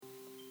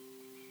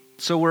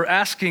So we're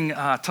asking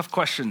tough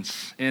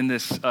questions in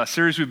this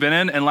series we've been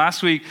in. And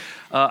last week,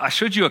 I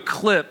showed you a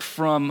clip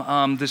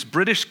from this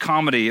British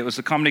comedy. It was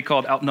a comedy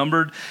called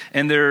Outnumbered.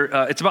 And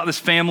it's about this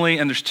family,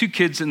 and there's two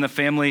kids in the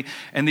family.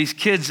 And these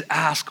kids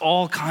ask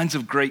all kinds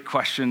of great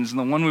questions. And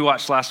the one we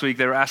watched last week,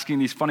 they were asking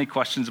these funny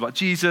questions about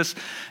Jesus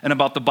and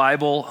about the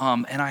Bible.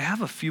 And I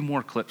have a few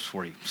more clips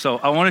for you. So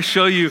I want to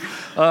show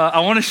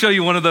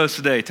you one of those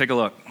today. Take a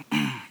look.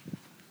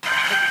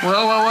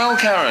 Well,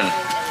 Karen.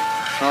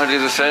 Friday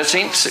the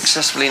 13th,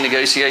 successfully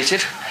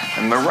negotiated,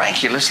 and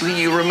miraculously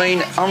you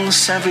remain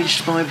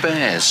unsavaged by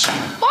bears.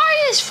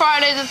 Why is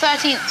Friday the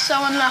 13th so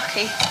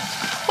unlucky?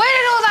 Where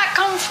did all that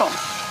come from?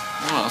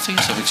 Well, I think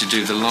it's something to do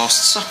with the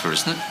Last Supper,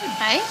 isn't it?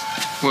 Eh?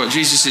 Well,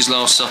 Jesus'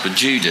 Last Supper,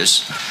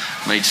 Judas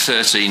made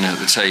 13 at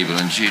the table,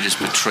 and Judas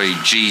betrayed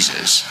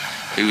Jesus,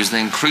 who was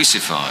then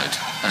crucified.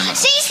 And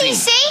See,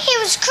 he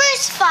was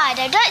crucified.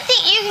 I don't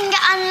think you can get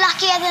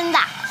unluckier than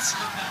that.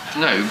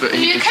 No, but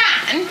You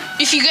can,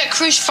 if you get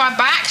crucified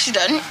by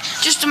accident.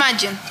 Just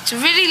imagine, it's a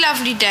really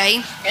lovely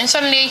day, and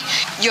suddenly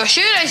your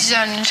shoelaces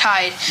are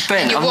untied,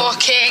 Ben, and you're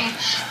walking,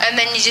 and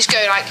then you just go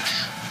like,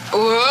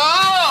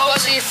 whoa,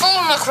 so you fall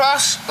on the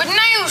cross with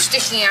nails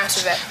sticking out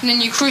of it, and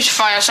then you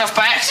crucify yourself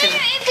by accident.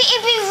 It'd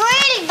be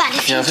really bad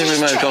if you I think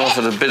we may have gone off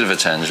at a bit of a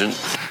tangent.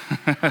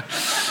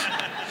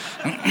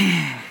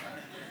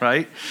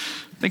 Right?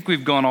 I think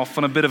we've gone off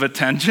on a bit of a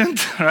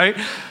tangent, right?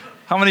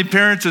 How many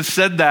parents have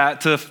said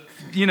that to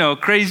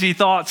crazy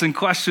thoughts and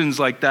questions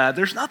like that?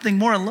 There's nothing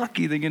more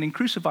unlucky than getting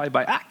crucified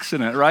by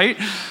accident, right?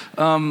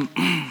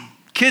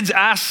 Kids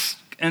ask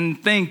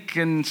and think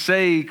and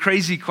say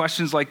crazy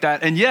questions like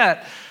that, and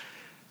yet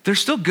they're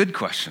still good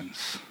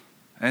questions,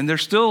 and they're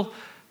still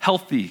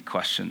healthy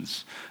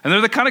questions. And they're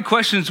the kind of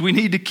questions we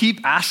need to keep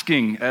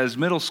asking as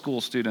middle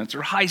school students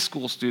or high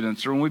school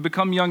students, or when we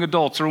become young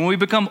adults, or when we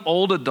become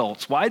old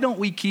adults. Why don't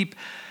we keep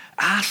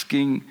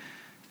asking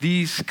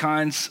these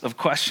kinds of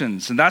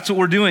questions? And that's what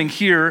we're doing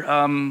here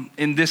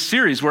in this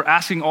series. We're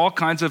asking all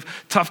kinds of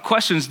tough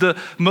questions. The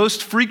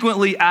most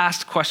frequently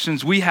asked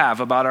questions we have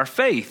about our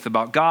faith,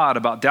 about God,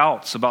 about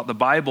doubts, about the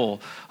Bible,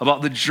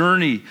 about the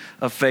journey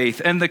of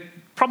faith. And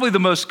probably the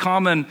most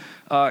common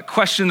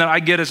question that I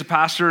get as a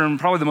pastor, and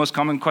probably the most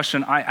common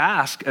question I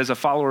ask as a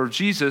follower of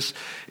Jesus,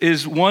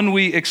 is one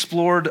we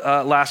explored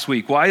last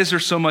week. Why is there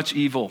so much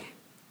evil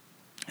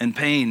and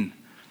pain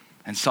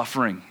and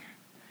suffering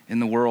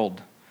in the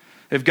world?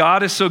 If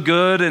God is so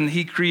good and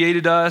he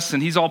created us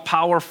and he's all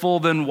powerful,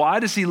 then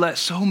why does he let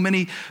so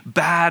many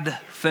bad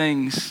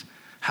things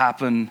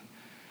happen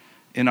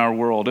in our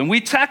world? And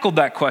we tackled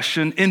that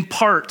question in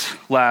part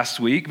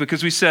last week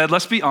because we said,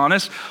 let's be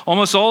honest,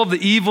 almost all of the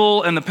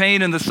evil and the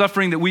pain and the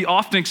suffering that we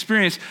often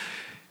experience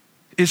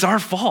is our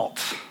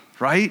fault,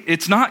 right?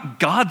 It's not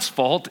God's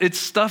fault. It's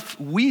stuff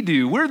we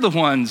do. We're the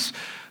ones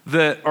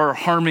that are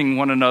harming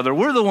one another.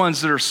 We're the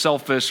ones that are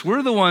selfish.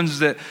 We're the ones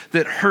that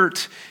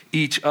hurt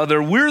each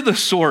other. We're the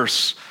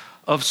source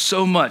of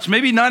so much.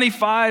 Maybe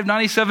 95,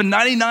 97,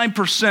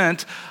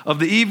 99% of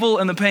the evil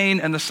and the pain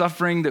and the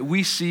suffering that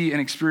we see and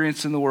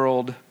experience in the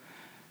world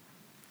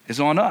is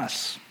on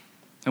us.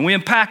 And we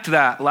unpacked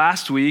that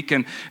last week,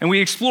 and we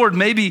explored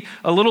maybe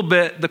a little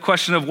bit the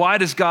question of why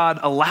does God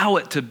allow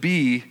it to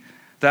be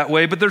that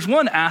way? But there's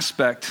one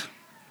aspect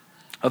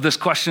of this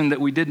question that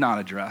we did not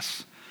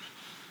address.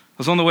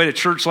 I was on the way to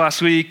church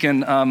last week,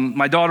 and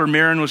my daughter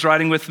Marin was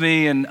riding with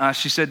me, and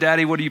she said,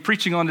 "Daddy, what are you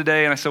preaching on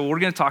today?" And I said, "Well, we're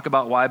going to talk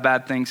about why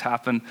bad things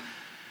happen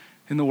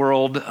in the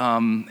world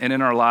and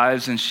in our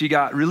lives." And she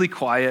got really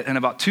quiet, and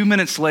about 2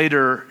 minutes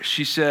later,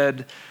 she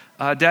said,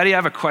 "Daddy, I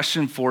have a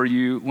question for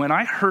you. When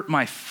I hurt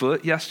my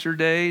foot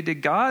yesterday,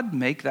 did God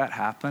make that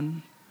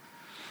happen?"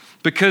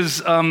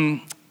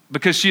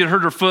 Because she had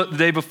hurt her foot the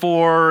day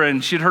before,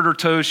 and she had hurt her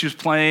toes. She was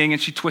playing,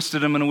 and she twisted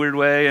them in a weird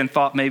way and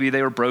thought maybe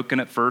they were broken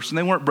at first. And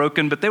they weren't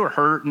broken, but they were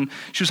hurt, and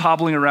she was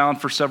hobbling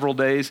around for several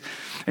days.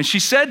 And she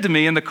said to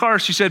me in the car,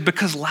 she said,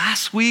 "Because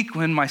last week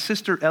when my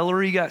sister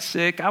Ellery got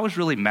sick, I was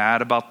really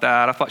mad about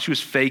that. I thought she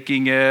was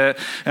faking it.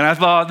 And I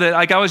thought that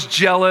I was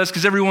jealous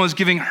because everyone was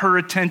giving her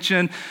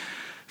attention.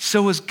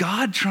 So was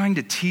God trying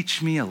to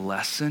teach me a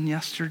lesson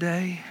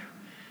yesterday?"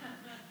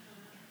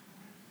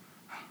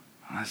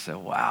 I said,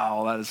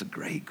 "Wow, that is a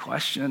great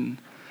question.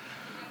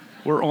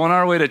 We're on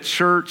our way to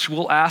church.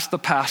 We'll ask the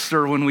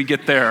pastor when we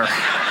get there."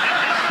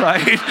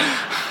 Right?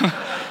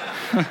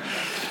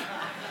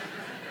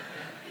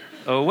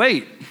 Oh,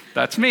 wait,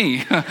 that's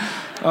me.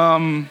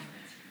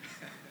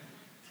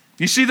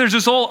 You see, there's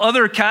this whole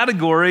other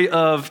category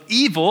of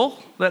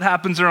evil that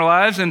happens in our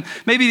lives, and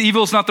maybe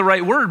evil is not the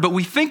right word, but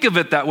we think of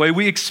it that way.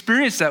 We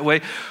experience that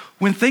way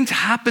when things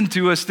happen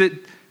to us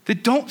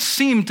that don't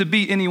seem to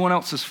be anyone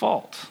else's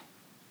fault.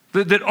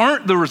 That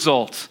aren't the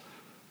result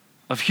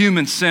of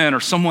human sin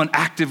or someone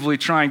actively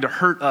trying to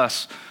hurt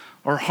us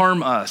or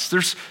harm us.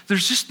 There's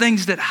just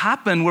things that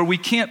happen where we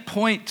can't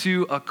point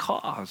to a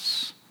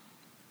cause.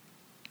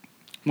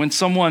 When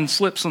someone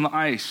slips on the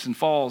ice and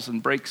falls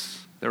and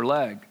breaks their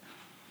leg.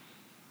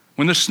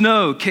 When the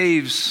snow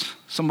caves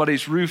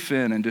somebody's roof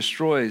in and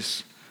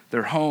destroys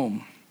their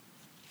home.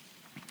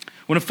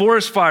 When a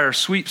forest fire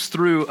sweeps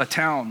through a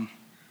town,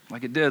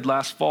 like it did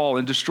last fall,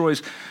 and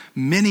destroys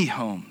many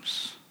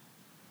homes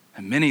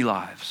and many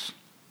lives.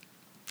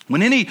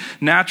 When any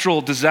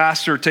natural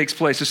disaster takes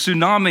place, a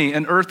tsunami,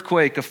 an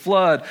earthquake, a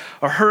flood,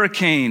 a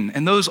hurricane,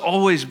 and those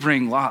always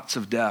bring lots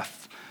of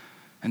death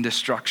and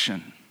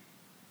destruction.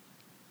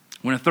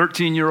 When a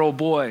 13-year-old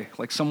boy,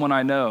 like someone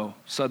I know,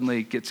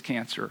 suddenly gets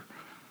cancer.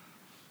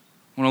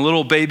 When a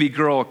little baby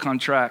girl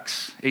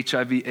contracts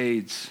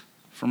HIV/AIDS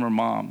from her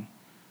mom.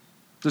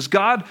 Does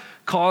God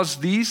cause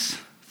these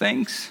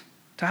things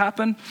to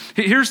happen?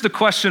 Here's the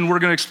question we're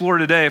going to explore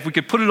today. If we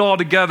could put it all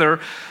together,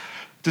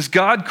 does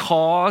God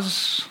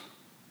cause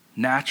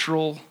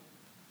natural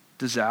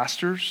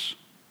disasters?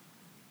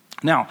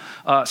 Now,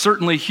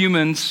 certainly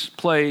humans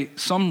play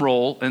some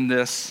role in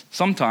this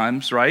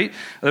sometimes, right?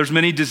 There's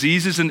many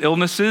diseases and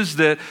illnesses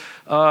that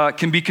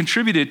can be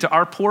contributed to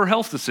our poor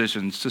health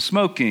decisions, to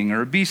smoking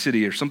or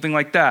obesity or something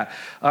like that.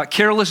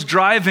 Careless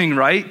driving,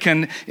 right,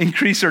 can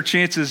increase our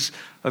chances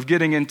of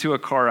getting into a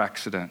car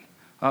accident.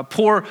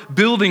 Poor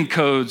building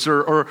codes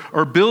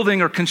or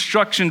building or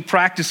construction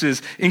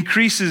practices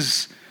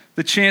increases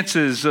the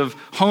chances of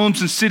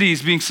homes and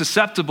cities being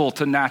susceptible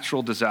to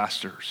natural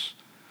disasters.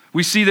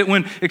 We see that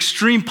when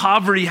extreme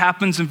poverty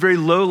happens in very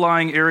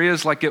low-lying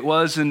areas like it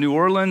was in New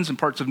Orleans and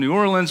parts of New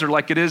Orleans, or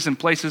like it is in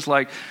places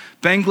like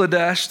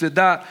Bangladesh,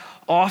 that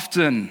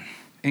often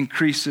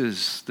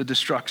increases the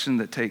destruction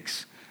that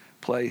takes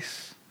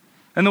place.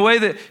 And the way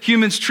that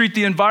humans treat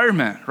the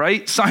environment,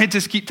 right?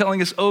 Scientists keep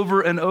telling us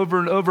over and over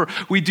and over,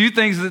 we do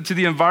things to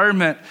the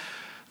environment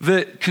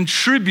that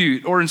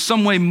contribute or in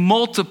some way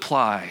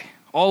multiply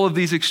all of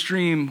these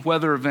extreme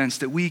weather events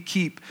that we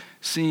keep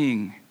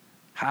seeing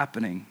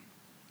happening.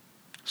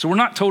 So we're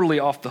not totally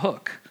off the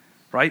hook,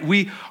 right?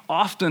 We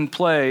often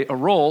play a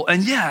role,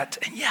 and yet,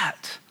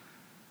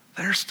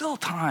 there are still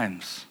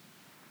times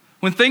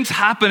when things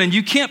happen and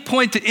you can't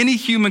point to any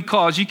human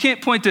cause, you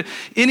can't point to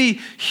any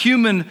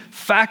human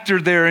factor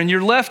there, and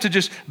you're left to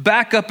just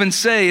back up and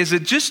say, is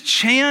it just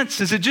chance?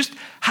 Is it just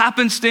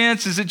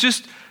happenstance? Is it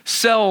just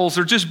cells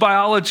or just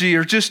biology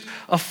or just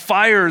a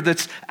fire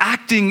that's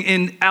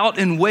acting out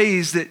in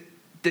ways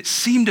that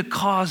seem to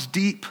cause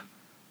deep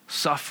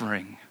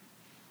suffering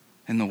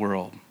in the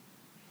world?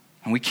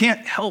 And we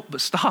can't help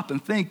but stop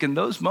and think in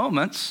those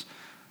moments,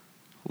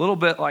 a little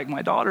bit like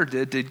my daughter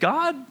did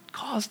God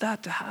cause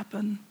that to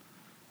happen?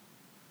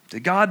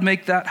 Did God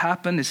make that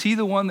happen? Is he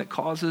the one that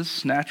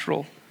causes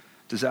natural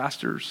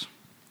disasters?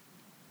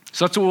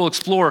 So that's what we'll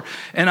explore.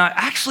 And I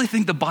actually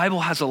think the Bible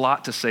has a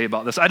lot to say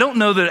about this. I don't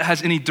know that it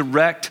has any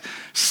direct,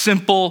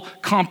 simple,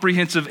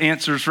 comprehensive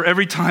answers for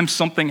every time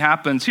something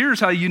happens.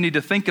 Here's how you need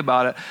to think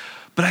about it.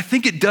 But I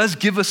think it does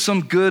give us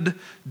some good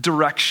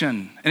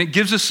direction, and it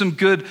gives us some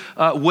good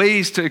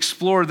ways to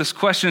explore this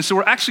question. So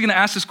we're actually going to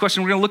ask this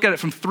question. We're going to look at it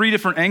from 3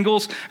 different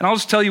angles, and I'll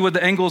just tell you what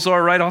the angles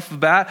are right off the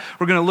bat.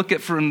 We're going to look at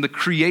it from the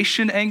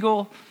creation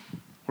angle.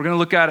 We're going to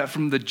look at it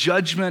from the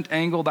judgment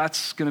angle.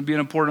 That's going to be an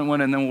important one,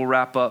 and then we'll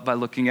wrap up by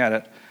looking at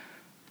it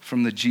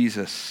from the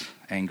Jesus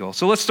angle.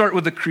 So let's start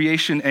with the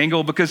creation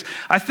angle, because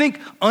I think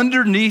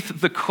underneath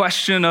the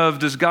question of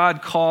does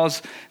God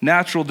cause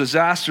natural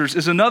disasters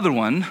is another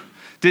one.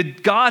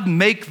 Did God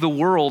make the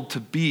world to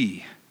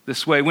be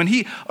this way? When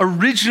he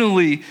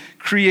originally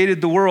created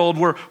the world,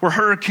 were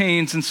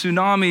hurricanes and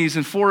tsunamis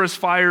and forest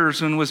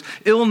fires, and was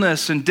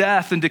illness and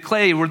death and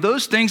decay, were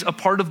those things a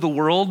part of the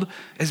world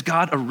as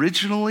God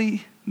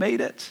originally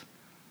made it?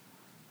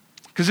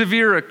 Because if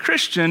you're a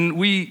Christian,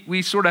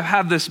 we sort of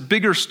have this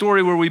bigger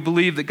story where we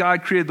believe that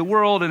God created the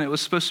world and it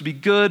was supposed to be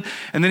good,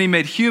 and then he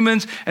made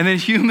humans, and then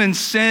humans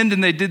sinned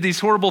and they did these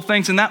horrible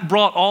things, and that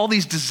brought all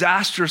these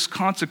disastrous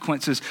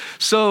consequences.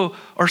 So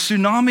are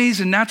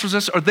tsunamis and natural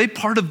disasters, are they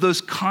part of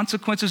those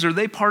consequences? Are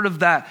they part of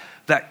that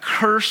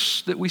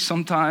curse that we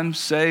sometimes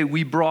say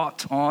we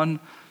brought on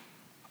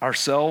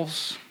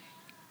ourselves?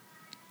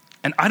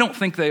 And I don't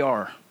think they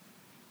are.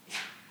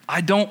 I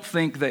don't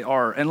think they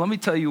are. And let me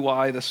tell you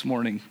why this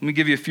morning. Let me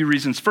give you a few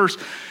reasons. First,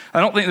 I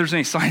don't think there's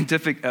any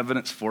scientific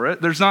evidence for it.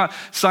 There's not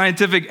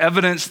scientific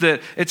evidence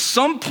that at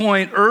some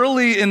point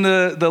early in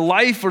the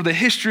life or the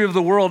history of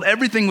the world,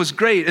 everything was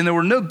great and there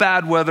were no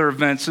bad weather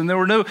events and there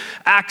were no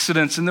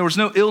accidents and there was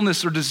no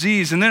illness or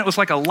disease. And then it was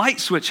like a light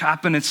switch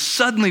happened and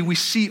suddenly we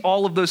see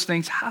all of those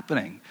things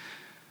happening.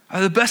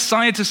 The best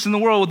scientists in the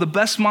world with the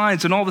best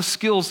minds and all the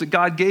skills that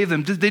God gave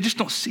them, they just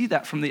don't see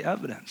that from the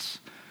evidence.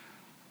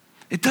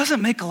 It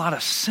doesn't make a lot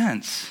of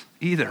sense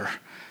either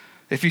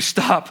if you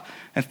stop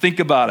and think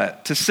about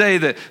it. To say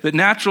that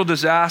natural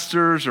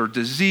disasters or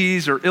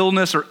disease or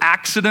illness or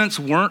accidents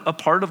weren't a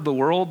part of the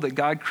world that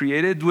God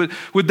created,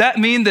 would that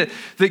mean that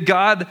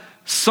God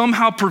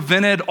somehow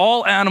prevented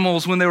all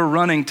animals when they were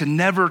running to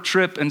never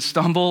trip and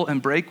stumble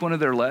and break one of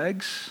their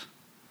legs?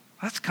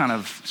 That's kind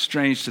of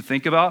strange to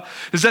think about.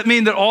 Does that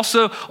mean that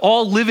also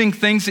all living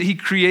things that he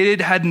created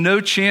had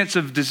no chance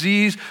of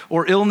disease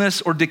or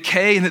illness or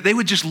decay and that they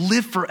would just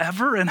live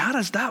forever? And how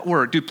does that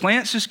work? Do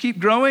plants just keep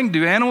growing?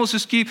 Do animals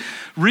just keep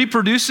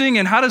reproducing?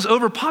 And how does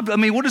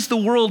what does the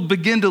world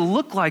begin to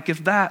look like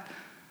if that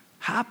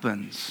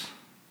happens?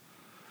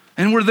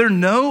 And were there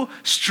no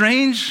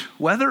strange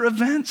weather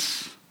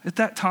events at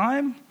that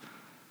time?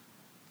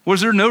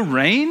 Was there no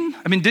rain?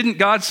 I mean, didn't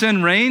God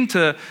send rain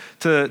to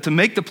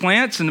make the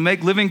plants and to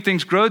make living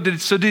things grow? Did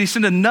he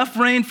send enough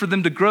rain for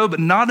them to grow, but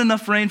not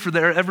enough rain for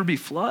there ever be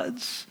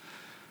floods?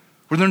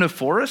 Were there no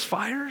forest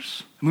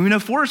fires? I mean, we know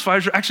forest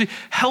fires are actually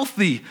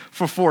healthy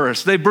for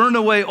forests. They burn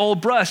away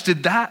old brush.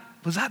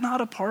 Was that not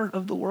a part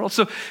of the world?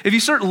 So if you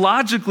start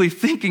logically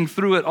thinking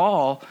through it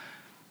all,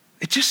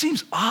 it just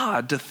seems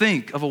odd to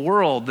think of a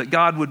world that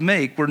God would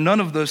make where none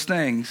of those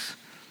things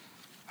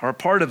are a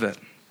part of it.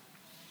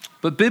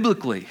 But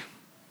biblically,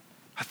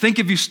 I think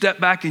if you step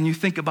back and you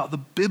think about the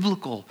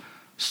biblical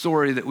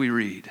story that we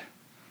read,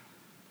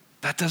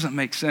 that doesn't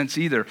make sense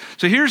either.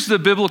 So here's the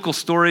biblical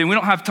story, and we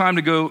don't have time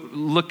to go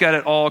look at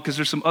it all because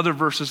there's some other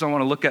verses I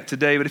want to look at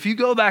today. But if you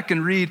go back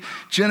and read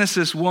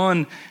Genesis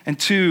 1 and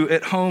 2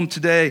 at home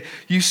today,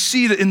 you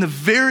see that in the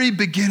very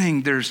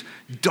beginning, there's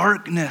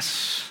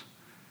darkness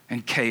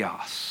and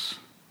chaos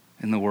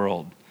in the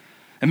world.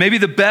 And maybe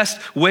the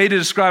best way to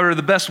describe it, or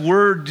the best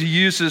word to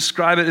use to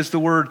describe it, is the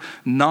word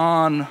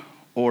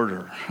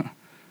non-order.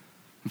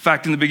 In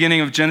fact, in the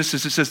beginning of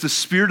Genesis, it says the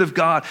Spirit of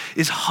God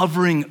is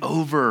hovering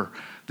over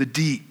the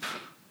deep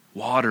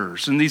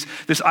waters. And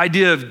this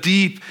idea of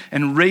deep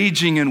and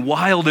raging and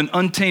wild and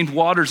untamed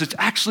waters, it's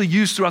actually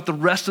used throughout the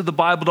rest of the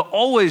Bible to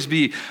always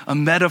be a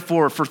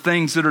metaphor for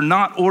things that are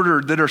not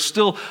ordered, that are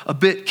still a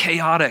bit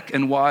chaotic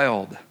and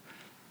wild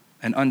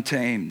and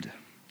untamed.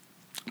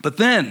 But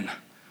then,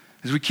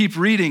 as we keep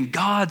reading,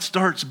 God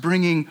starts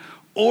bringing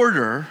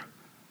order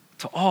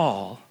to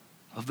all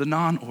of the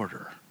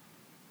non-order.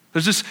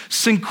 There's this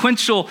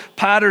sequential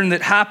pattern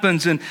that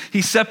happens, and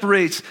he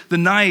separates the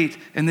night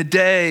and the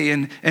day,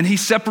 and he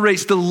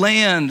separates the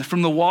land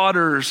from the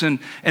waters, and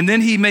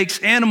then he makes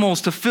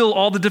animals to fill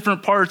all the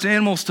different parts,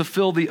 animals to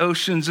fill the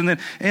oceans, and then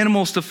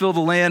animals to fill the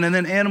land, and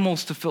then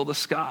animals to fill the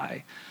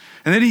sky.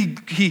 And then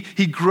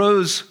he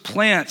grows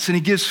plants, and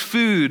he gives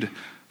food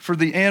for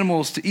the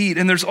animals to eat.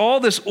 And there's all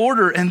this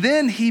order, and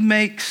then he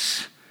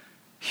makes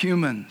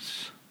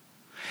humans.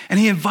 And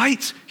he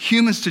invites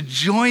humans to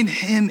join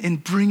him in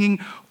bringing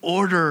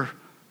order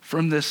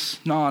from this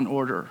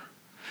non-order.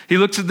 He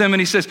looks at them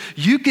and he says,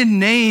 you can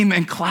name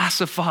and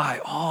classify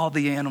all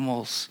the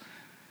animals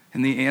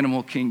in the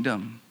animal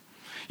kingdom.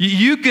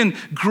 You can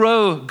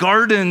grow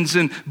gardens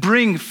and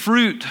bring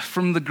fruit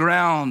from the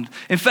ground.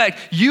 In fact,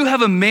 you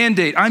have a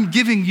mandate. I'm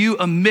giving you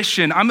a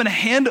mission. I'm going to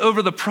hand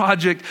over the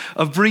project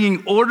of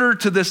bringing order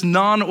to this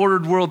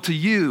non-ordered world to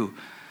you.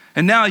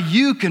 And now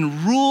you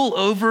can rule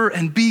over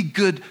and be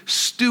good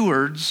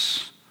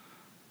stewards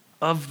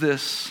of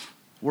this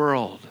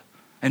world.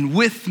 And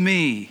with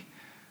me,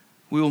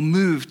 we will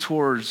move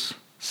towards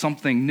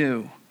something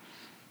new.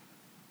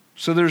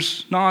 So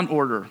there's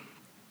non-order.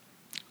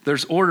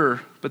 There's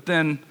order, but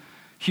then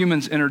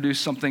humans introduce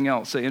something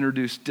else. They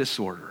introduce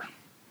disorder.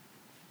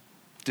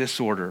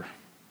 Disorder.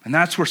 And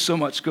that's where so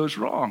much goes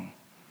wrong.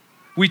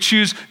 We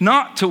choose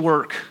not to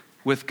work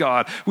with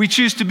God. We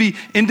choose to be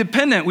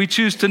independent. We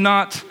choose to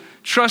not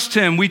trust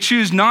him. We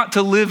choose not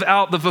to live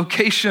out the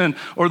vocation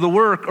or the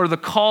work or the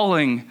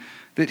calling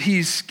that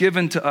he's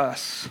given to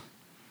us.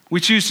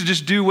 We choose to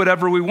just do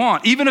whatever we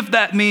want, even if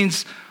that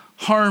means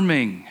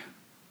harming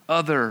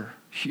other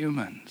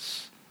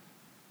humans.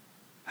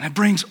 And it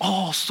brings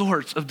all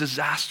sorts of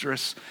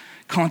disastrous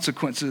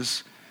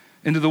consequences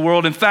into the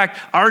world. In fact,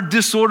 our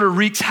disorder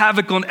wreaks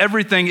havoc on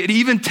everything. It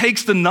even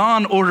takes the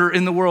non-order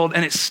in the world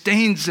and it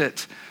stains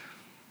it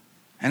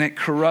and it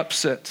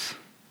corrupts it.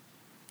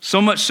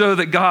 So much so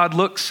that God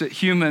looks at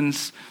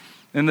humans.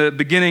 In the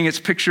beginning, it's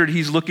pictured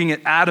he's looking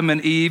at Adam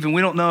and Eve, and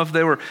we don't know if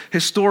they were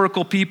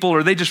historical people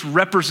or they just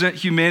represent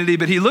humanity,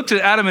 but he looked at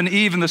Adam and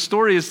Eve, and the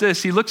story is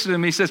this. He looks at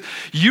them and he says,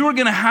 you were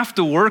going to have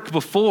to work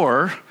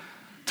before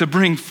to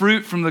bring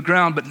fruit from the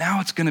ground, but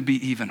now it's going to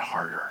be even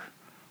harder.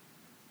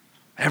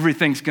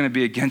 Everything's going to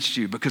be against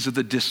you because of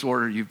the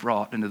disorder you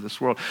brought into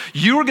this world.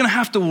 You were going to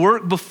have to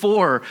work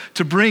before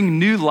to bring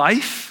new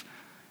life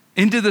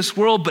into this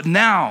world, but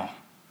now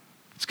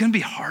it's going to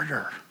be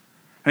harder.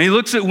 And he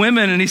looks at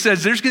women and he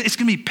says, it's going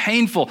to be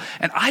painful.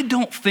 And I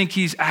don't think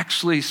he's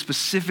actually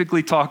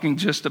specifically talking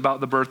just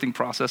about the birthing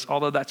process,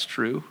 although that's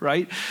true,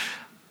 right?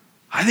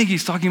 I think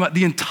he's talking about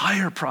the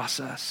entire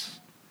process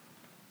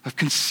of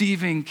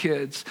conceiving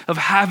kids, of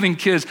having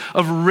kids,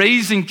 of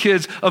raising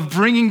kids, of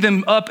bringing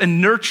them up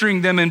and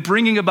nurturing them and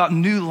bringing about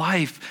new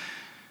life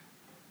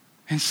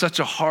in such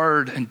a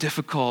hard and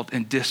difficult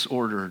and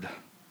disordered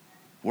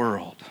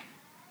world.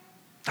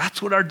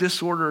 That's what our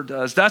disorder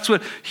does. That's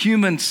what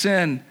human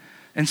sin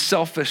and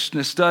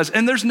selfishness does.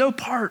 And there's no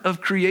part of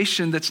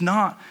creation that's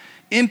not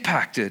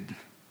impacted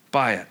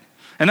by it.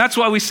 And that's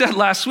why we said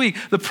last week,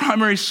 the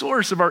primary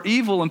source of our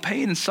evil and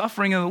pain and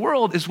suffering in the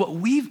world is what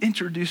we've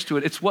introduced to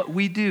it. It's what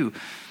we do.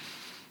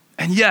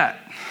 And yet,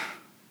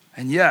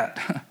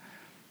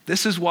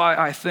 this is why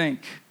I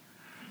think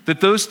that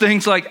those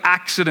things like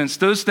accidents,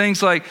 those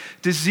things like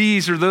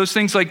disease, or those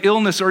things like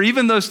illness, or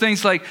even those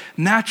things like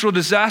natural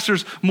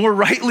disasters more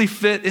rightly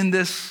fit in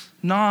this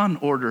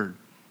non-ordered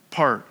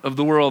part of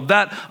the world.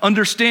 That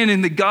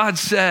understanding that God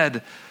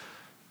said,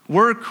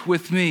 work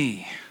with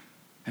me,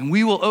 and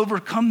we will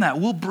overcome that.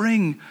 We'll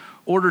bring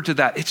order to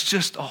that. It's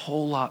just a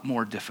whole lot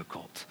more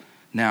difficult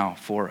now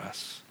for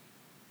us.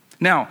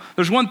 Now,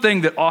 there's one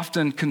thing that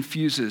often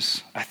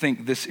confuses, I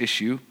think, this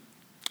issue,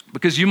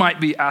 because you might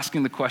be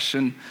asking the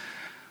question,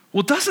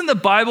 well, doesn't the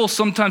Bible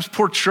sometimes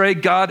portray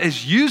God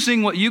as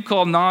using what you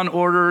call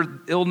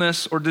non-order,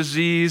 illness or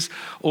disease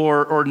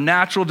or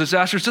natural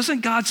disasters? Doesn't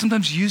God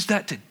sometimes use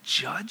that to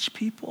judge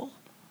people?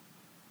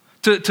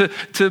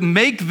 To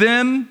make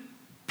them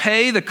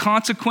pay the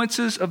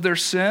consequences of their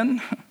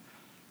sin?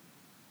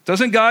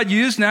 Doesn't God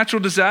use natural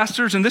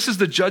disasters? And this is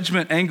the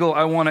judgment angle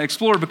I want to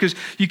explore because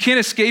you can't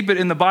escape it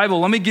in the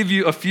Bible. Let me give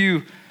you a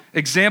few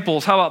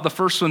examples. How about the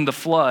first one, the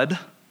flood?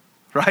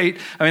 Right?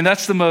 I mean,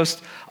 that's the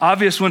most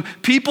obvious one.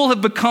 People have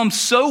become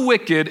so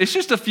wicked, it's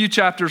just a few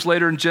chapters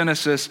later in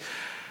Genesis,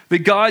 that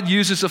God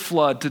uses a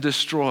flood to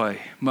destroy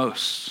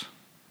most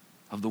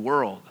of the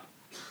world.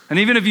 And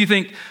even if you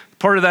think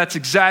part of that's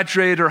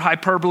exaggerated or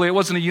hyperbole, it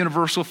wasn't a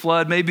universal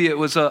flood, maybe it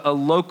was a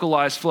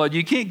localized flood,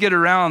 you can't get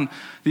around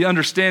the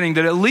understanding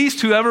that at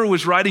least whoever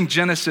was writing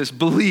Genesis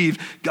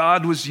believed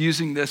God was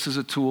using this as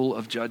a tool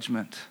of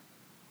judgment.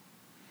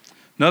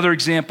 Another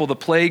example, the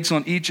plagues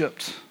on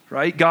Egypt,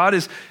 right? God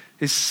is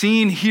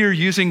seen here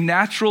using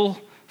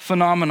natural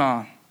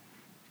phenomena,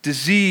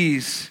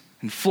 disease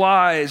and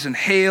flies and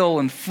hail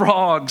and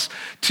frogs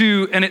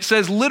and it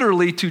says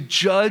literally to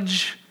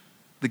judge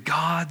the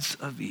gods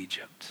of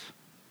Egypt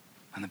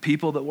and the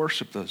people that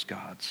worship those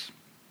gods.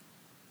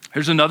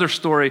 Here's another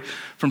story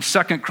from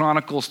 2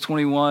 Chronicles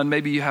 21.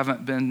 Maybe you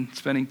haven't been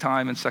spending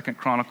time in 2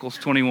 Chronicles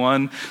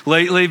 21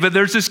 lately, but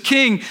there's this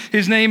king.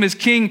 His name is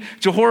King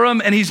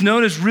Jehoram, and he's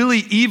known as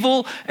really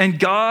evil, and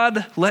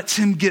God lets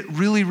him get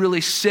really,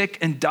 really sick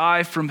and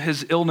die from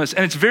his illness.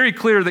 And it's very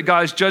clear that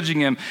God's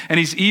judging him, and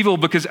he's evil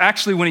because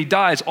actually when he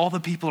dies, all the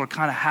people are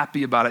kind of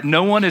happy about it.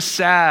 No one is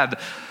sad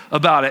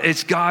about it.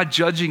 It's God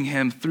judging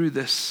him through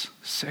this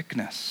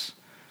sickness.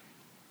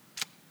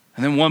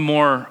 And then one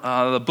more,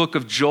 the book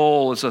of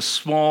Joel is a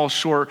small,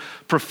 short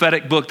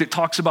prophetic book that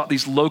talks about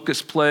these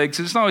locust plagues.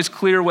 It's not always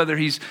clear whether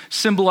he's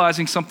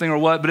symbolizing something or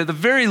what, but at the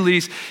very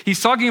least,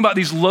 he's talking about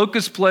these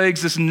locust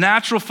plagues, this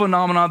natural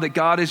phenomenon that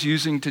God is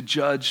using to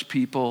judge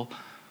people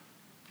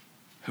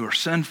who are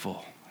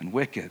sinful and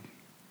wicked.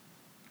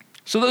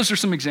 So those are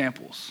some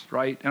examples,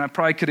 right? And I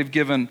probably could have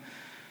given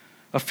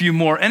a few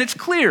more. And it's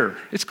clear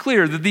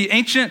that the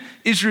ancient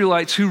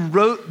Israelites who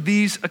wrote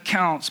these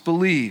accounts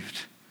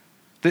believed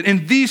that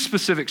in these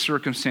specific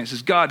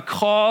circumstances, God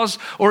caused,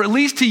 or at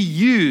least he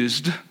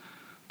used,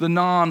 the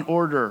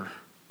non-order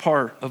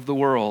part of the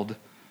world,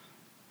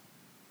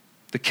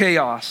 the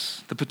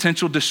chaos, the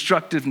potential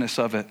destructiveness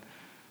of it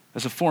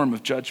as a form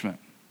of judgment.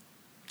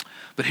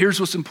 But here's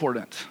what's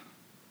important.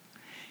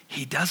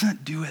 He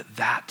doesn't do it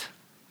that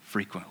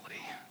frequently.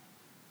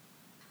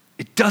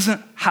 It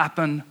doesn't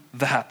happen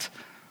that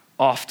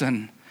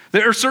often.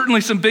 There are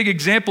certainly some big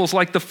examples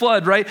like the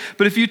flood, right?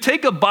 But if you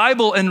take a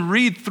Bible and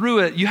read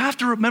through it, you have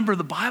to remember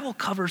the Bible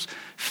covers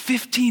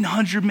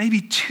 1,500, maybe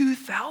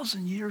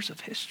 2,000 years of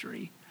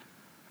history.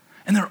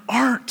 And there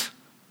aren't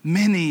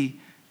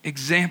many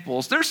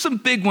examples. There's some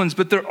big ones,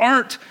 but there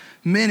aren't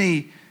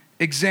many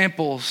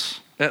examples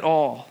at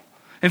all.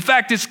 In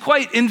fact, it's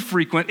quite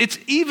infrequent. It's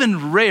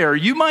even rare.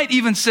 You might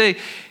even say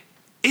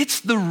it's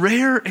the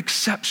rare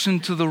exception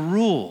to the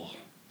rule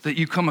that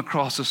you come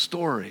across a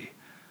story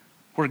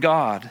where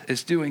God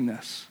is doing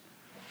this.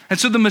 And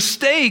so the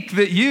mistake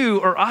that you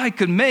or I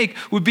could make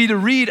would be to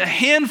read a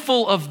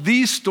handful of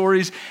these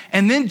stories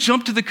and then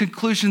jump to the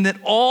conclusion that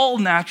all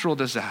natural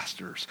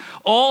disasters,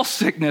 all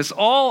sickness,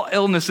 all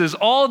illnesses,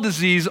 all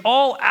disease,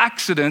 all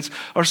accidents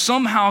are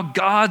somehow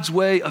God's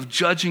way of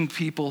judging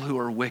people who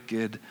are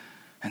wicked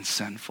and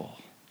sinful.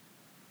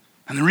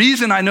 And the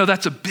reason I know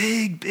that's a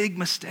big, big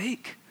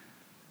mistake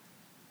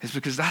is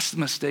because that's the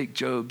mistake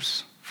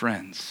Job's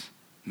friends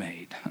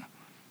made.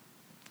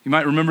 You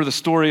might remember the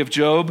story of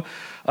Job.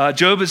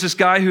 Job is this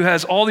guy who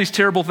has all these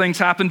terrible things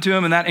happen to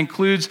him, and that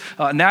includes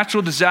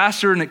natural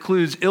disaster and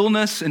includes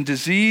illness and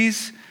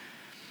disease.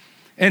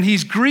 And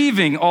he's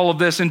grieving all of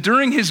this. And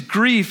during his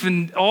grief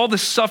and all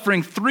this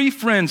suffering, 3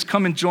 friends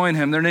come and join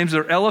him. Their names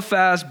are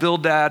Eliphaz,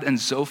 Bildad, and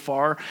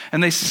Zophar.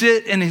 And they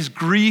sit in his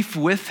grief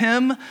with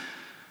him.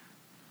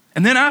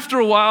 And then after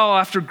a while,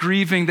 after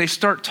grieving, they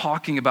start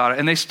talking about it.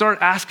 And they start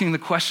asking the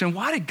question,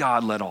 why did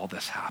God let all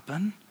this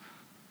happen?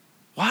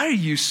 Why are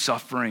you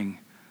suffering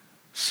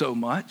so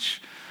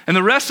much? And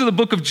the rest of the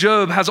book of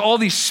Job has all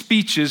these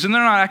speeches, and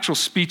they're not actual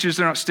speeches.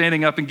 They're not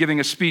standing up and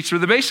giving a speech. They're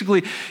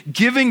basically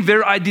giving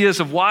their ideas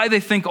of why they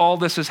think all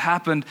this has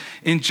happened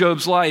in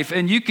Job's life.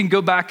 And you can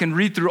go back and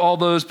read through all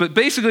those, but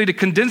basically to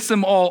condense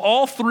them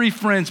all 3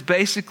 friends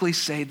basically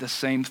say the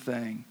same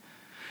thing.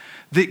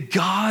 That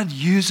God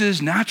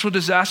uses natural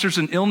disasters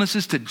and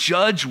illnesses to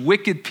judge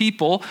wicked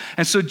people.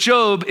 And so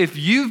Job, if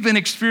you've been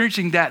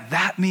experiencing that,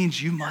 that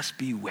means you must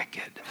be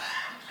wicked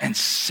and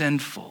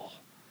sinful.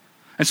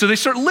 And so they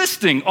start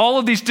listing all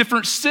of these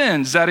different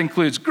sins. That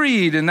includes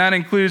greed, and that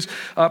includes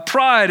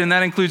pride, and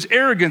that includes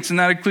arrogance, and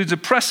that includes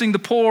oppressing the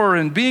poor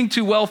and being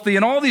too wealthy,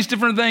 and all these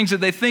different things that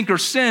they think are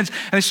sins.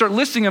 And they start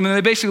listing them, and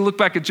they basically look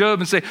back at Job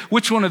and say,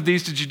 which one of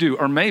these did you do?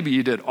 Or maybe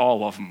you did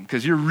all of them,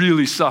 because you're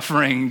really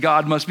suffering.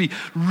 God must be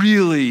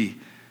really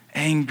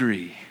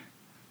angry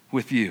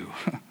with you.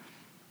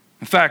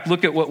 In fact,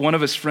 look at what one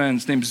of his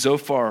friends named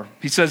Zophar,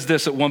 he says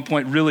this at one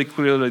point really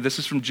clearly. This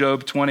is from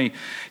Job 20.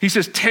 He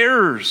says,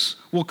 terrors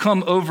will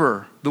come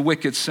over the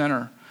wicked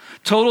sinner.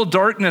 Total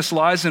darkness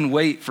lies in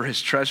wait for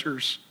his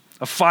treasures.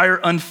 A fire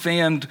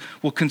unfanned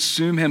will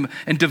consume him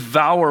and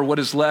devour what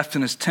is left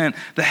in his tent.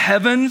 The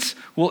heavens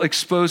will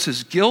expose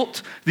his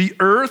guilt. The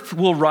earth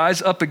will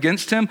rise up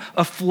against him.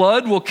 A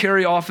flood will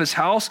carry off his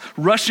house,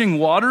 rushing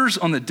waters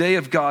on the day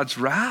of God's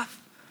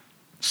wrath.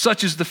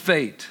 Such is the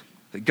fate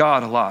that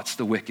God allots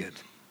the wicked,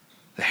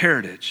 the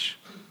heritage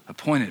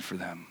appointed for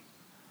them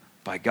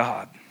by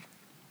God.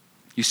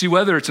 You see,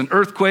 whether it's an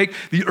earthquake,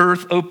 the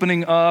earth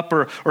opening up,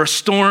 or a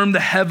storm, the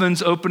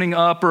heavens opening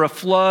up, or a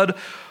flood,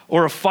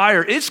 or a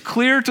fire, it's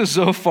clear to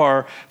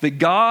Zophar that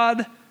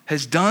God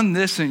has done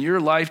this in your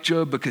life,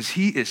 Job, because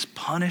he is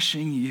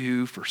punishing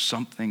you for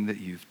something that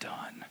you've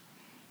done.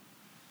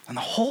 And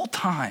the whole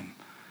time,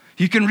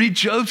 you can read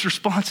Job's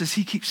responses.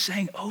 He keeps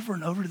saying over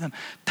and over to them,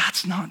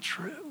 that's not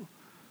true.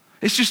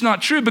 It's just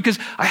not true because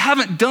I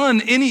haven't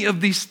done any of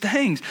these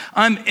things.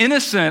 I'm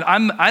innocent.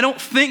 I don't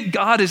think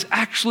God is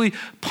actually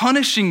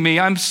punishing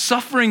me. I'm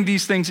suffering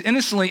these things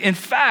innocently. In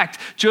fact,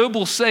 Job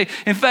will say,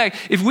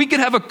 if we could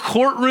have a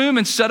courtroom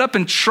and set up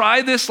and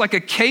try this like a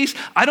case,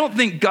 I don't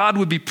think God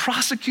would be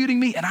prosecuting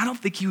me, and I don't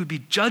think he would be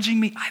judging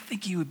me. I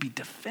think he would be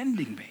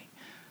defending me.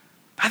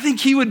 I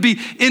think he would be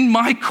in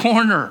my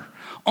corner,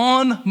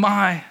 on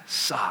my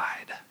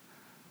side.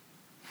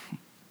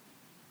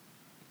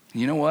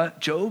 You know what?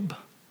 Job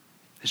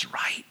is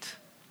right.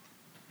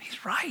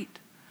 He's right.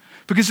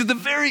 Because at the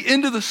very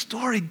end of the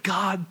story,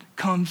 God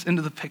comes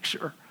into the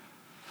picture.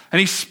 And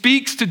he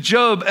speaks to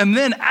Job. And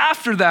then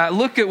after that,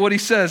 look at what he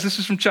says. This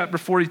is from chapter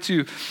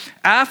 42.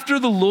 After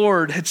the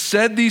Lord had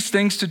said these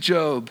things to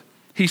Job,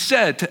 he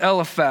said to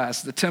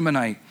Eliphaz the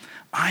Temanite,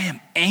 I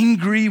am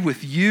angry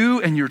with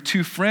you and your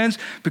two friends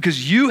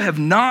because you have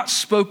not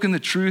spoken the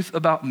truth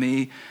about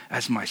me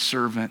as my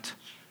servant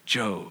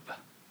Job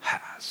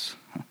has.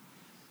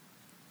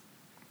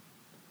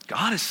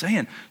 God is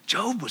saying,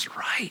 Job was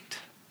right.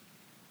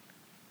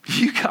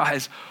 You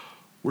guys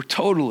were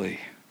totally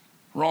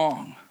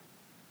wrong.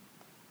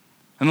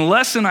 And the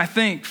lesson, I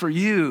think, for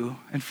you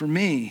and for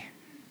me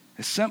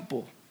is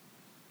simple.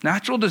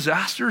 Natural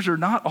disasters are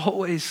not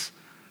always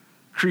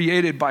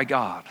created by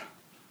God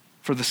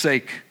for the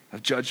sake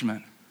of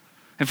judgment.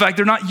 In fact,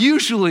 they're not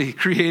usually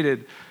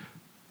created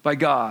by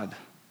God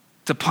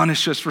to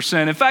punish us for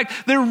sin. In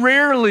fact, they're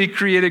rarely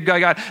created by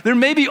God. They're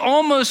maybe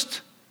almost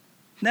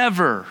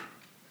never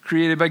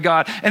created by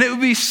God. And it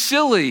would be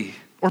silly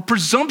or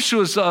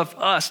presumptuous of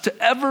us to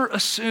ever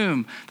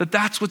assume that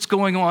that's what's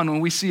going on when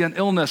we see an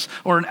illness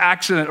or an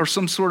accident or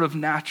some sort of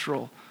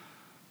natural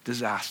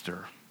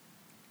disaster.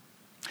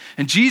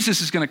 And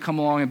Jesus is going to come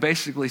along and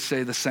basically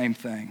say the same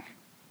thing,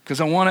 because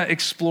I want to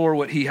explore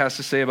what he has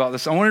to say about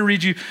this. I want to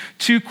read you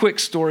two quick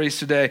stories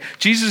today.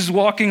 Jesus is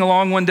walking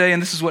along one day,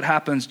 and this is what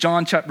happens.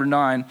 John chapter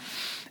 9.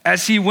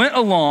 As he went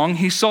along,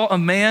 he saw a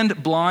man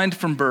blind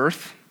from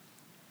birth.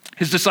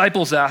 His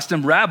disciples asked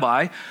him,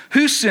 Rabbi,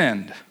 who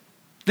sinned,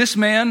 this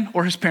man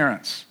or his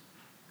parents,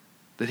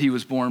 that he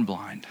was born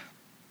blind?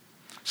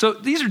 So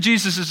these are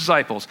Jesus'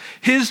 disciples,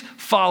 his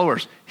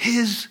followers,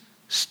 his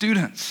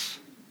students.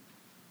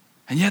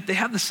 And yet they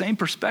have the same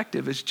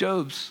perspective as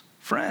Job's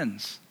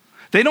friends.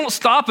 They don't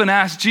stop and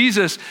ask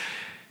Jesus,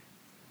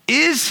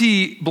 is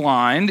he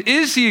blind?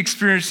 Is he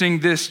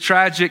experiencing this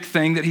tragic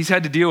thing that he's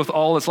had to deal with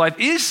all his life?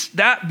 Is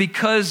that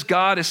because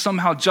God is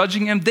somehow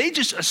judging him? They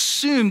just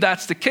assume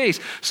that's the case.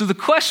 So the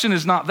question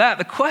is not that.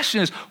 The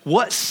question is,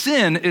 what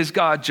sin is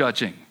God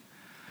judging?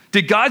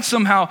 Did God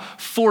somehow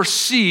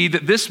foresee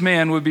that this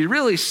man would be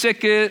really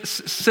sick,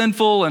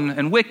 sinful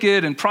and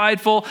wicked and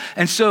prideful,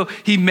 and so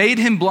he made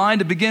him blind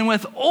to begin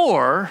with?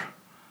 Or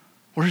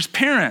were his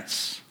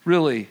parents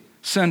really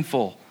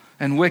sinful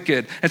and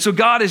wicked? And so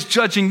God is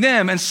judging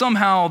them, and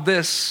somehow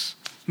this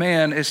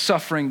man is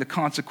suffering the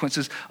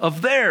consequences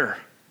of their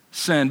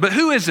sin. But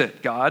who is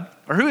it, God?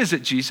 Or who is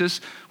it,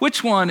 Jesus?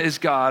 Which one is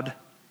God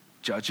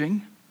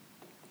judging?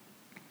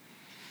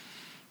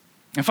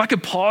 If I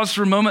could pause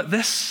for a moment,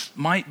 this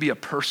might be a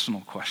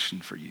personal question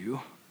for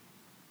you.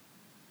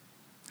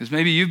 Because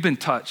maybe you've been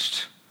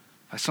touched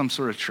by some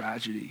sort of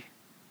tragedy,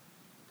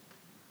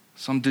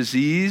 some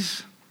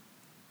disease,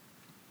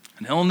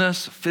 an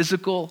illness, a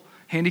physical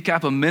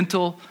handicap, a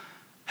mental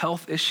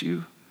health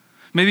issue.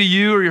 Maybe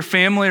you or your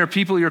family or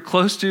people you're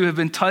close to have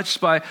been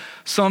touched by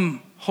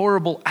some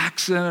horrible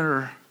accident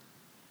or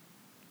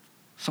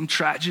some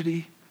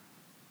tragedy.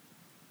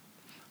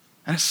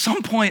 And at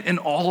some point in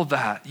all of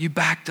that, you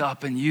backed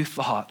up and you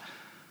thought,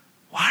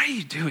 why are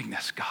you doing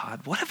this,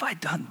 God? What have I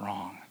done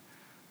wrong?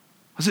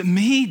 Was it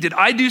me? Did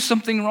I do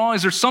something wrong?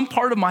 Is there some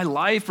part of my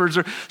life or is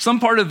there some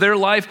part of their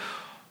life?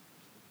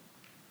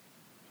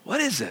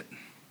 What is it?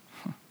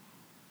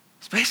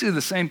 It's basically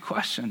the same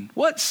question.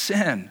 What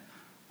sin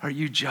are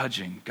you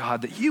judging,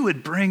 God, that you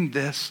would bring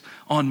this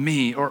on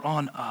me or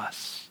on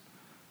us?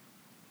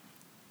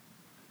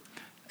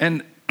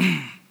 And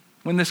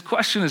when this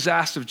question is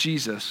asked of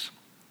Jesus,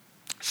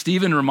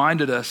 Stephen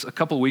reminded us a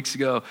couple weeks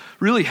ago,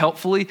 really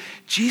helpfully,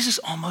 Jesus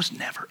almost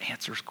never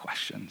answers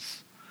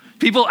questions.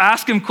 People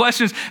ask him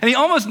questions and he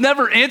almost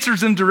never answers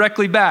them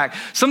directly back.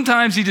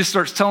 Sometimes he just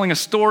starts telling a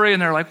story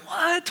and they're like,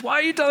 what? Why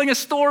are you telling a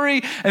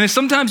story? And then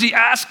sometimes he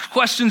asks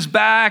questions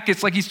back.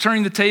 It's like he's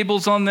turning the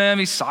tables on them.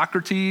 He's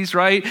Socrates,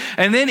 right?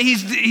 And then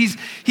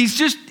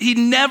he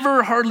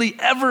never hardly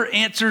ever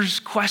answers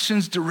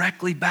questions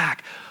directly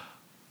back.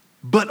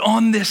 But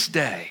on this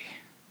day,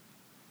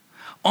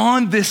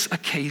 on this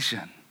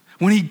occasion,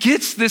 when he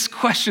gets this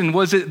question,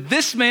 was it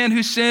this man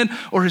who sinned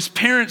or his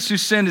parents who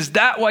sinned? Is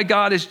that why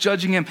God is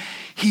judging him?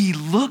 He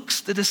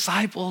looks the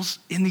disciples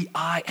in the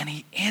eye and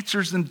he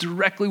answers them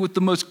directly with the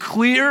most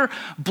clear,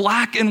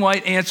 black and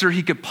white answer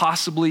he could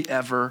possibly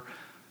ever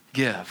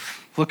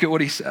give. Look at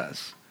what he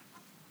says.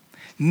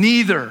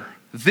 Neither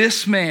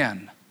this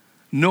man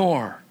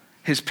nor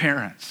his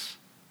parents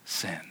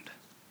sinned,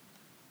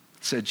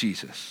 said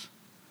Jesus.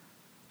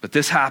 But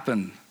this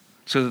happened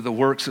so that the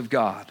works of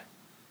God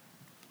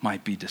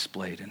might be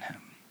displayed in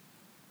him.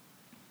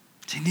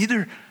 See,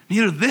 neither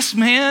this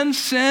man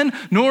sinned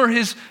nor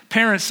his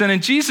parents sinned.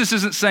 And Jesus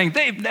isn't saying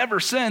they've never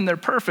sinned, they're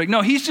perfect.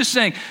 No, he's just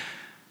saying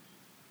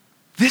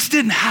this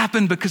didn't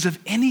happen because of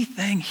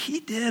anything he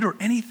did or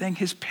anything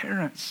his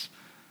parents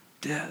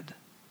did.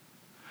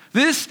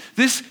 This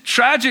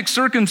tragic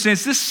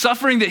circumstance, this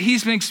suffering that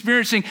he's been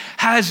experiencing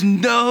has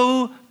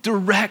no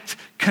direct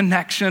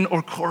connection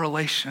or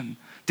correlation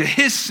to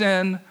his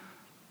sin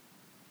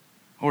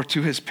or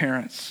to his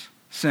parents'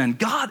 sin.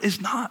 God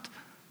is not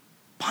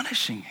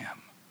punishing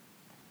him.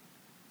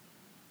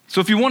 So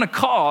if you want a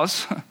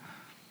cause,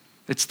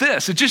 it's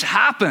this. It just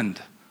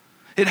happened.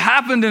 It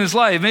happened in his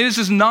life. Maybe this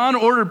is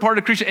non-ordered part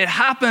of creation. It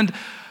happened,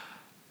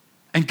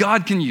 and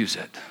God can use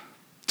it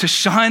to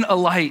shine a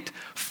light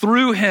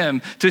through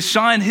him, to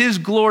shine his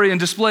glory and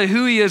display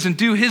who he is and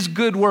do his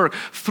good work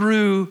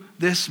through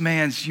this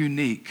man's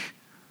unique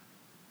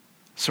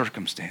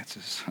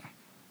circumstances.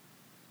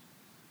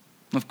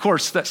 Of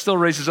course, that still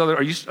raises other,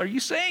 are you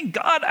saying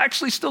God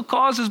actually still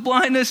causes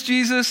blindness,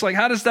 Jesus? Like,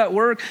 how does that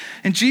work?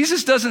 And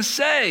Jesus doesn't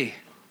say.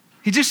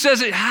 He just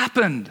says it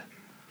happened.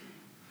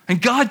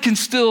 And God can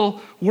still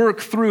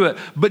work through it.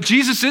 But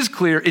Jesus is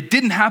clear, it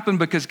didn't happen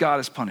because God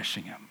is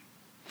punishing him.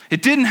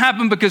 It didn't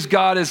happen because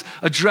God is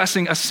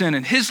addressing a sin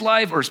in his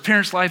life or his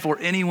parents' life or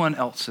anyone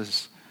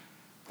else's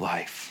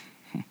life.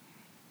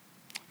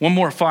 One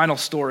more final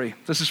story.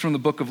 This is from the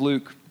book of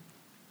Luke.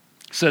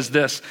 Says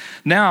this,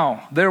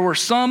 now there were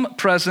some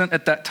present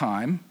at that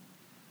time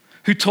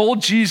who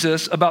told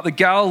Jesus about the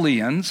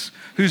Galileans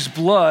whose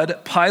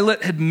blood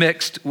Pilate had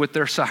mixed with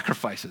their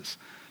sacrifices.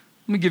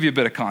 Let me give you a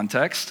bit of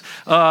context.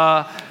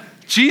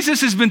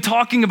 Jesus has been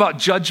talking about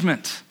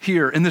judgment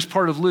here in this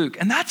part of Luke,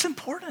 and that's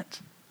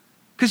important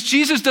because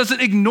Jesus doesn't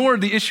ignore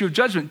the issue of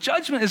judgment.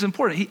 Judgment is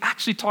important. He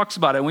actually talks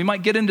about it, and we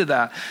might get into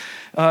that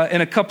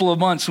in a couple of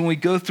months when we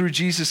go through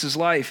Jesus'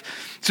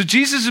 life. So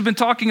Jesus has been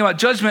talking about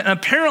judgment, and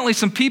apparently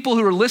some people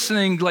who are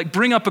listening like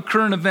bring up a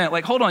current event.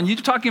 Like, hold on, you're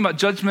talking about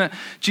judgment,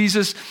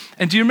 Jesus.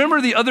 And do you remember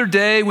the other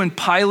day when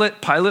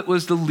Pilate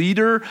was the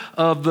leader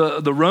of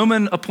the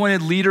Roman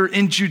appointed leader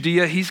in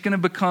Judea? He's going to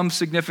become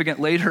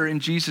significant later in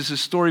Jesus'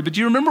 story. But do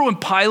you remember when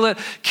Pilate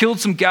killed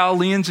some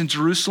Galileans in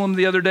Jerusalem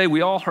the other day? We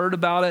all heard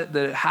about it,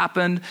 that it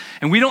happened.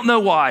 And we don't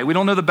know why. We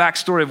don't know the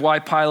backstory of why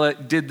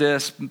Pilate did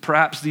this.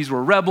 Perhaps these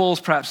were rebels.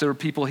 Perhaps they were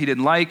people he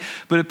didn't like.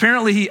 But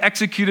apparently he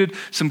executed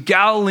some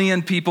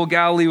Galilean people.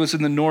 Galilee was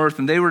in the north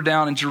and they were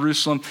down in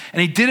Jerusalem.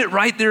 And he did it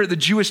right there at the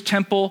Jewish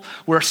temple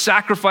where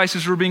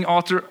sacrifices were being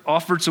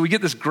offered. So we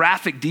get this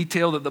graphic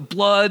detail that the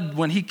blood,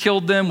 when he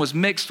killed them, was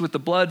mixed with the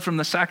blood from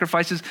the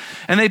sacrifices.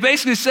 And they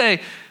basically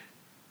say,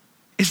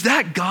 is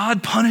that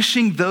God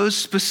punishing those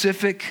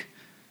specific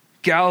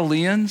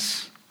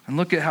Galileans? And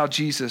look at how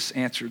Jesus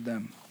answered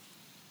them.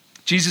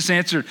 Jesus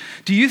answered,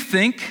 do you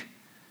think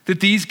that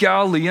these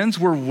Galileans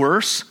were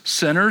worse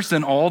sinners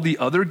than all the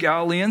other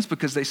Galileans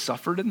because they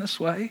suffered in this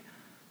way?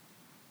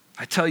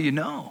 I tell you,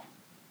 no.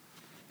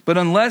 But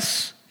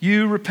unless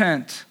you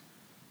repent,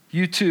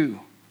 you too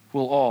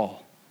will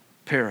all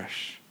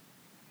perish.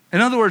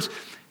 In other words,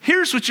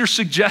 here's what you're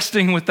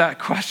suggesting with that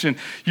question.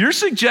 You're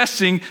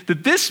suggesting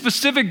that this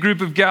specific group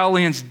of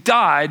Galileans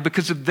died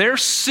because of their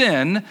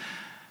sin,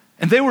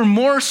 and they were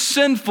more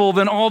sinful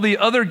than all the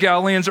other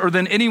Galileans or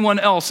than anyone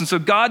else. And so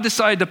God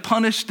decided to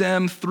punish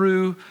them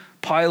through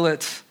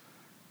Pilate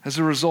as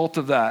a result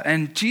of that.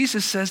 And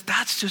Jesus says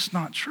that's just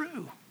not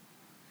true.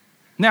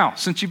 Now,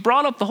 since you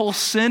brought up the whole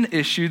sin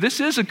issue, this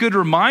is a good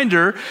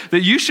reminder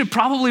that you should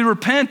probably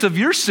repent of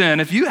your sin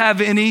if you have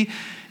any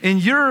in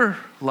your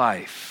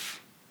life.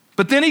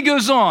 But then he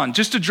goes on,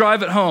 just to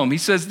drive it home. He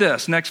says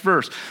this, next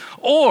verse,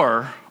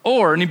 or,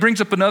 and he brings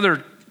up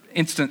another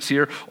instance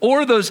here,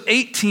 or those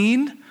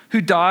 18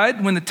 who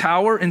died when the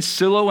tower in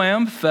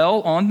Siloam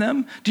fell on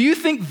them, do you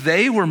think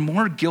they were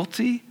more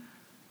guilty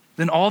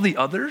than all the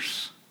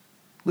others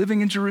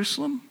living in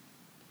Jerusalem?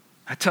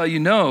 I tell you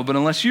no, but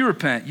unless you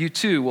repent, you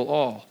too will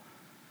all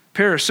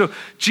perish. So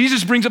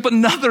Jesus brings up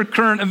another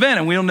current event,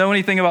 and we don't know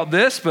anything about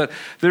this, but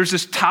there's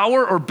this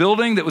tower or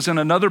building that was in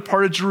another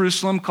part of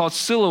Jerusalem called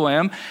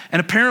Siloam, and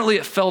apparently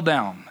it fell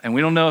down. And we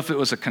don't know if it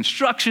was a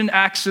construction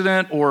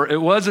accident or it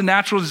was a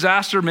natural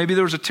disaster. Maybe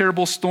there was a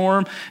terrible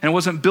storm and it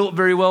wasn't built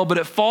very well, but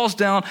it falls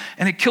down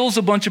and it kills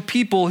a bunch of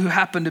people who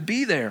happen to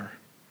be there.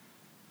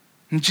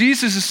 And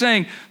Jesus is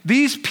saying,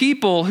 these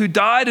people who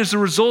died as a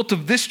result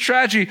of this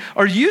tragedy,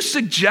 do you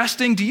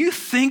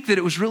think that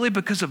it was really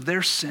because of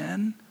their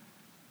sin?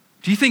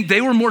 Do you think they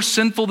were more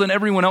sinful than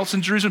everyone else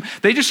in Jerusalem?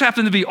 They just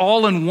happened to be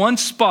all in one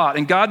spot,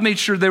 and God made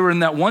sure they were in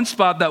that one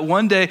spot that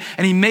one day,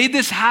 and he made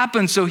this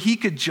happen so he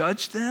could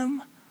judge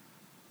them?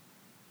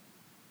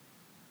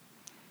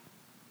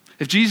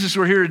 If Jesus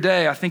were here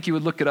today, I think he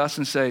would look at us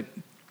and say,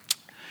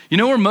 you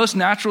know where most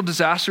natural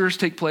disasters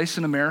take place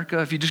in America?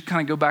 If you just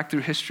kind of go back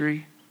through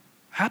history,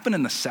 happen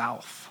in the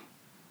South,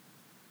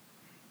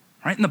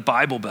 right in the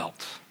Bible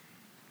Belt,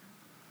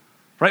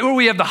 right where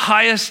we have the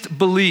highest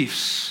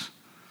beliefs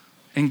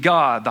in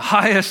God, the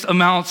highest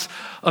amounts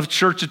of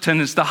church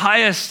attendance, the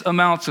highest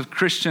amounts of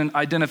Christian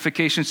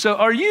identification. So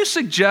are you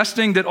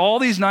suggesting that all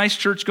these nice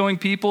church-going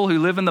people who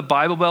live in the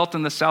Bible Belt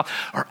in the South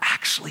are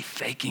actually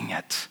faking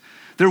it?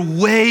 They're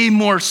way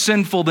more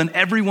sinful than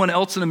everyone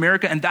else in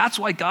America, and that's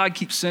why God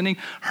keeps sending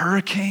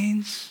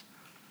hurricanes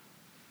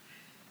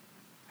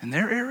in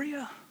their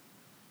area?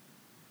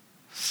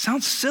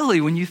 Sounds silly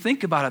when you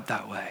think about it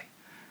that way.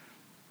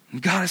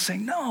 And God is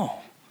saying, no.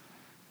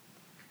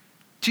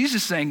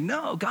 Jesus is saying,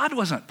 no, God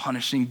wasn't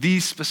punishing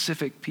these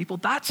specific people.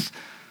 That's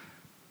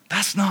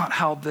not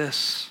how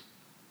this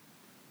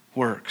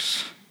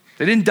works.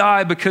 They didn't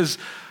die because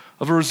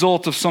of a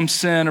result of some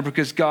sin or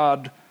because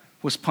God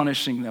was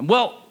punishing them.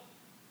 Well,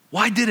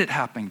 why did it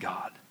happen,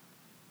 God?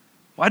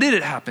 Why did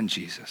it happen,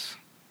 Jesus?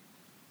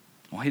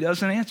 Well, he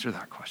doesn't answer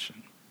that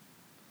question.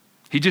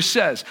 He just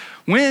says,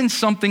 when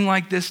something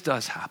like this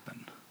does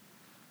happen,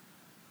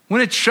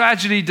 when a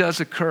tragedy does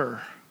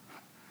occur,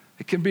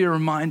 it can be a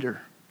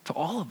reminder to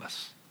all of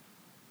us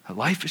that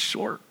life is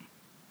short,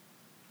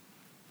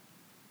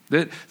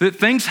 that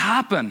things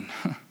happen,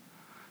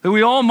 that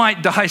we all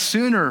might die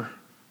sooner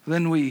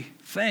than we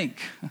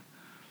think.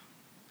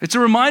 It's a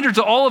reminder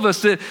to all of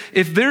us that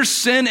if there's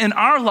sin in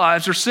our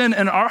lives or sin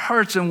in our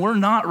hearts and we're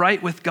not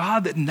right with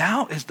God, that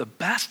now is the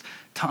best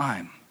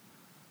time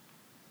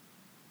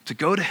to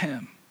go to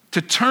him,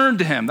 to turn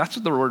to him. That's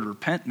what the word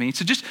repent means.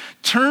 To just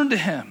turn to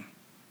him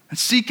and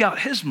seek out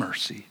his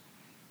mercy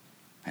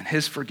and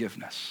his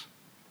forgiveness.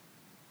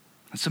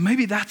 And so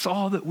maybe that's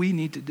all that we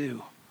need to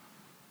do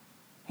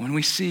when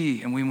we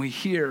see and when we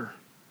hear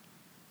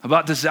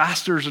about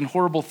disasters and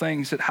horrible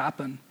things that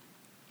happen.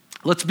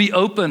 Let's be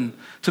open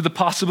to the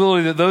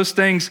possibility that those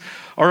things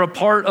are a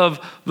part of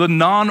the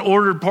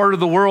non-ordered part of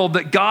the world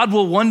that God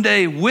will one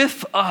day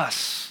with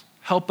us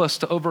help us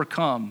to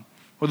overcome.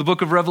 Or the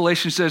book of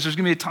Revelation says there's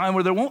going to be a time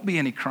where there won't be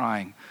any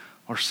crying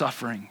or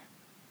suffering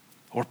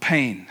or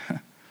pain.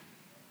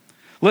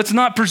 Let's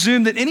not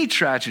presume that any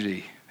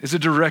tragedy is a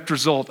direct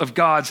result of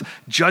God's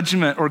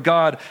judgment or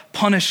God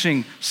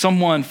punishing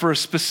someone for a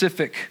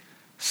specific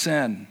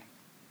sin.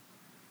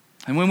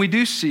 And when we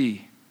do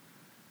see,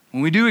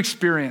 when we do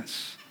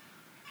experience,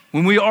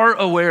 when we are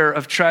aware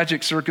of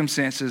tragic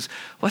circumstances,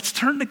 let's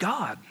turn to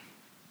God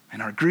in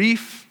our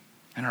grief,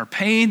 in our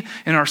pain,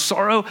 in our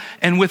sorrow,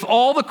 and with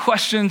all the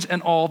questions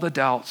and all the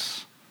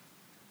doubts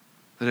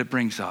that it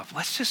brings up.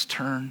 Let's just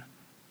turn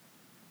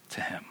to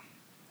him.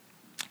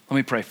 Let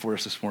me pray for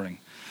us this morning.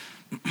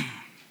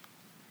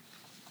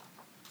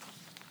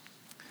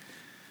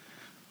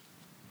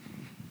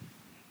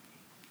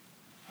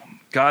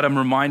 God, I'm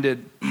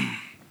reminded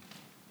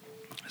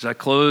as I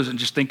close and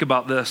just think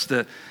about this,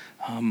 that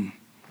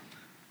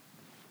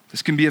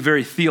this can be a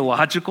very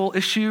theological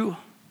issue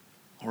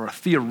or a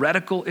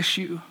theoretical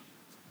issue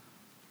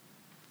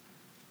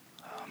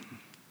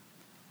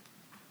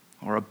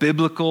or a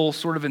biblical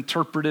sort of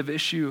interpretive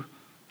issue.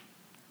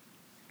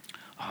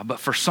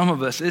 But for some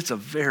of us, it's a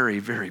very,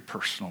 very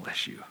personal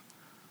issue.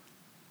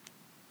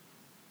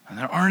 And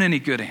there aren't any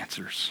good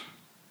answers.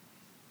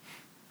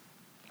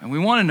 And we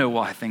want to know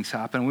why things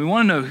happen. We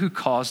want to know who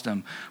caused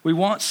them. We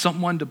want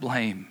someone to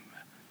blame.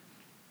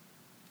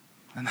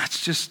 And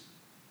that's just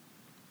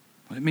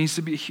what it means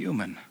to be a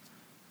human.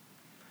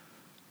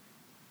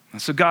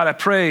 And so God, I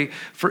pray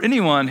for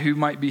anyone who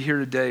might be here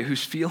today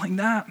who's feeling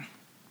that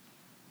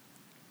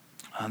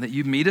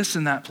you meet us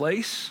in that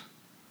place.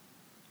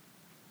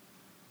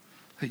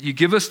 That you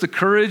give us the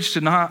courage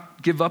to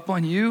not give up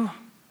on you.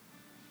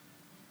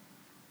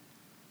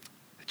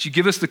 That you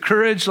give us the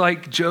courage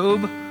like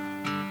Job,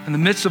 in the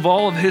midst of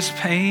all of his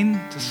pain,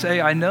 to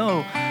say, I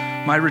know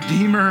my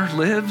Redeemer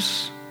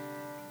lives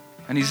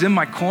and he's in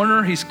my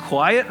corner. He's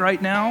quiet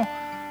right now.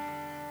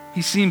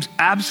 He seems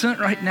absent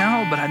right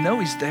now, but I know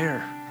he's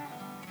there.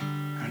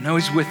 I know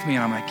he's with me,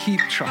 and I'm going to keep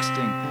trusting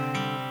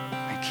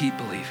and keep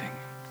believing.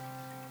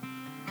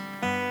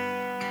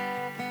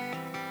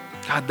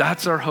 God,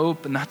 that's our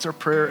hope, and that's our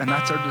prayer, and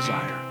that's our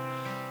desire.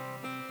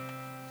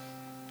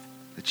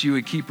 That you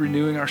would keep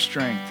renewing our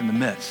strength in the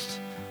midst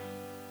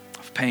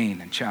of pain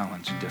and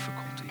challenge and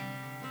difficulty.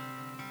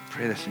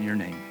 Pray this in your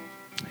name.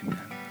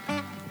 Amen.